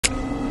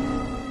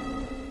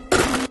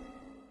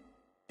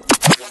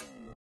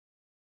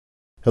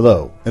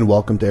Hello, and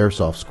welcome to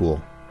Airsoft School.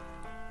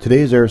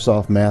 Today's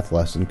Airsoft math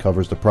lesson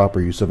covers the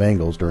proper use of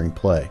angles during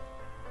play.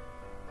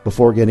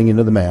 Before getting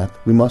into the math,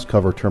 we must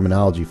cover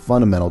terminology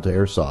fundamental to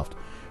Airsoft,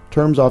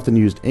 terms often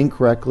used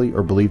incorrectly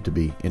or believed to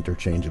be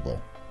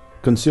interchangeable.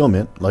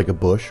 Concealment, like a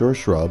bush or a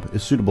shrub,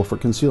 is suitable for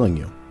concealing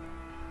you,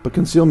 but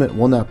concealment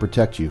will not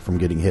protect you from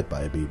getting hit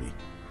by a BB.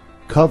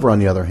 Cover, on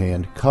the other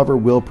hand, cover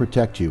will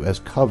protect you, as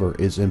cover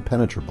is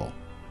impenetrable.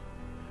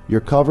 You're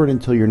covered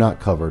until you're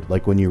not covered,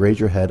 like when you raise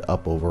your head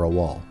up over a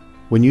wall.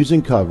 When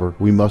using cover,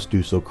 we must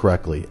do so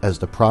correctly, as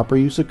the proper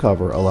use of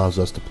cover allows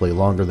us to play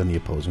longer than the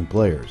opposing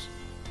players.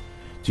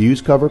 To use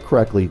cover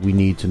correctly, we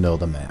need to know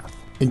the math.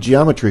 In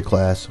geometry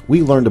class,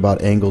 we learned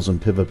about angles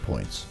and pivot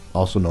points,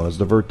 also known as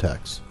the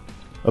vertex.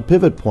 A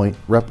pivot point,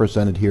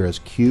 represented here as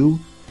Q,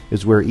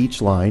 is where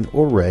each line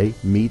or ray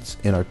meets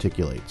and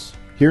articulates.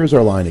 Here is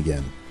our line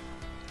again.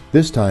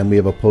 This time we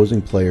have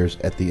opposing players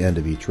at the end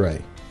of each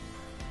ray.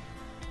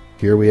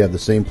 Here we have the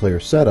same player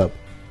setup,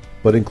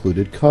 but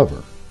included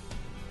cover.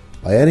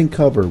 By adding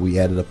cover, we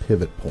added a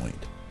pivot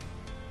point.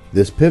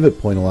 This pivot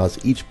point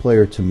allows each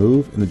player to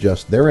move and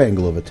adjust their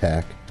angle of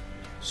attack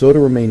so to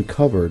remain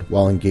covered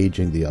while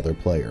engaging the other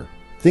player.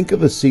 Think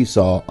of a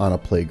seesaw on a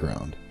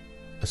playground.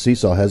 A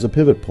seesaw has a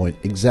pivot point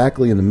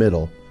exactly in the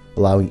middle,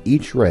 allowing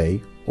each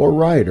ray or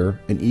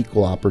rider an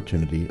equal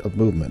opportunity of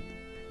movement.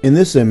 In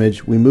this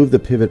image, we move the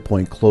pivot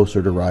point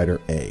closer to rider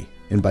A,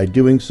 and by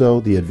doing so,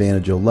 the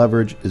advantage of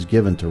leverage is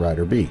given to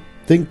rider B.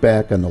 Think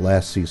back on the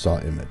last seesaw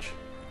image.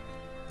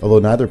 Although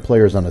neither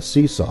player is on a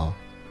seesaw,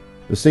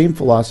 the same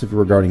philosophy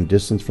regarding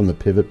distance from the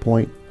pivot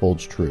point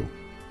holds true.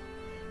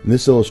 In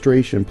this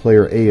illustration,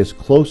 player A is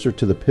closer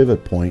to the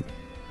pivot point,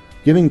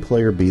 giving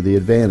player B the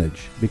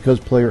advantage. Because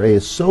player A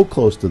is so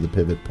close to the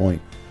pivot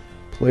point,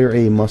 player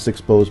A must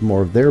expose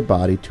more of their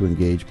body to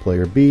engage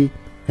player B,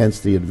 hence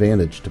the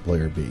advantage to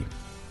player B.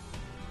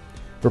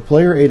 For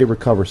player A to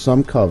recover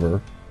some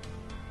cover,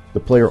 the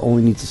player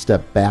only needs to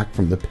step back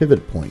from the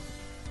pivot point.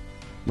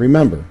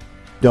 Remember,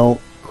 don't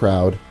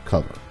crowd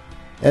cover.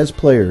 As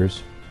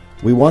players,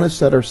 we want to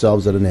set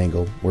ourselves at an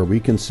angle where we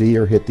can see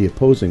or hit the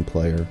opposing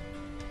player,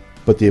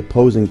 but the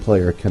opposing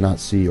player cannot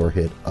see or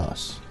hit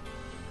us.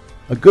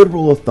 A good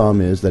rule of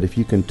thumb is that if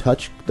you can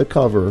touch the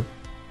cover,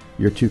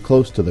 you're too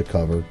close to the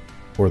cover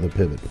or the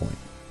pivot point.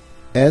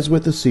 As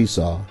with the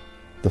seesaw,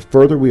 the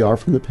further we are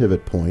from the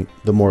pivot point,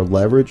 the more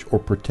leverage or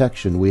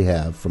protection we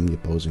have from the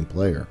opposing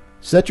player.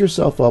 Set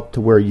yourself up to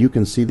where you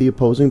can see the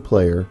opposing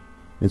player,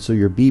 and so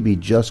your BB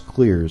just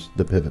clears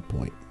the pivot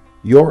point.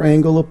 Your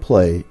angle of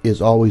play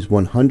is always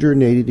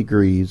 180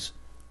 degrees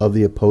of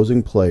the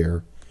opposing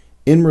player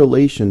in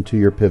relation to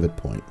your pivot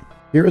point.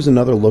 Here is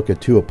another look at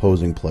two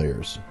opposing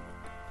players.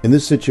 In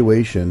this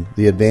situation,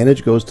 the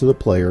advantage goes to the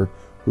player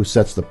who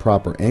sets the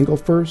proper angle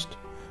first,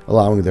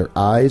 allowing their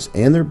eyes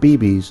and their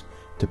BBs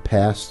to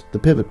pass the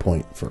pivot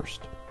point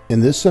first. In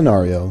this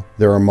scenario,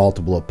 there are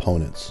multiple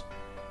opponents.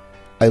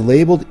 I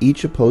labeled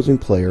each opposing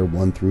player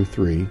 1 through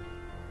 3,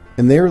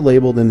 and they are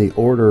labeled in the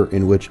order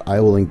in which I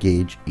will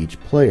engage each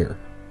player.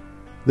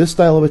 This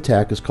style of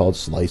attack is called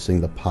slicing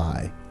the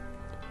pie.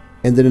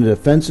 And in a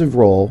defensive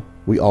role,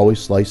 we always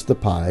slice the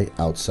pie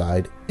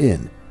outside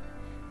in.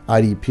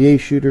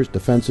 IDPA shooters,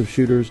 defensive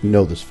shooters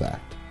know this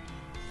fact.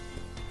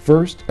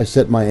 First, I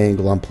set my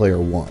angle on player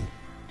 1.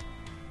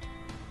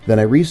 Then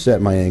I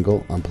reset my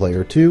angle on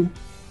player 2,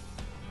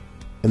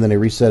 and then I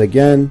reset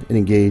again and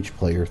engage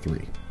player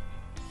 3.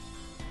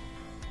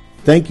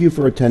 Thank you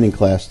for attending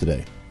class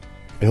today.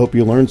 I hope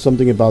you learned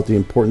something about the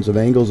importance of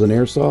angles in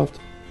Airsoft,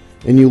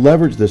 and you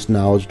leverage this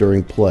knowledge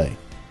during play.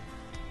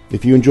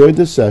 If you enjoyed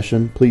this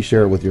session, please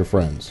share it with your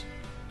friends.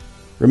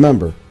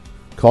 Remember,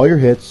 call your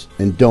hits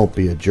and don't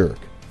be a jerk.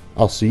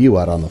 I'll see you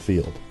out on the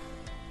field.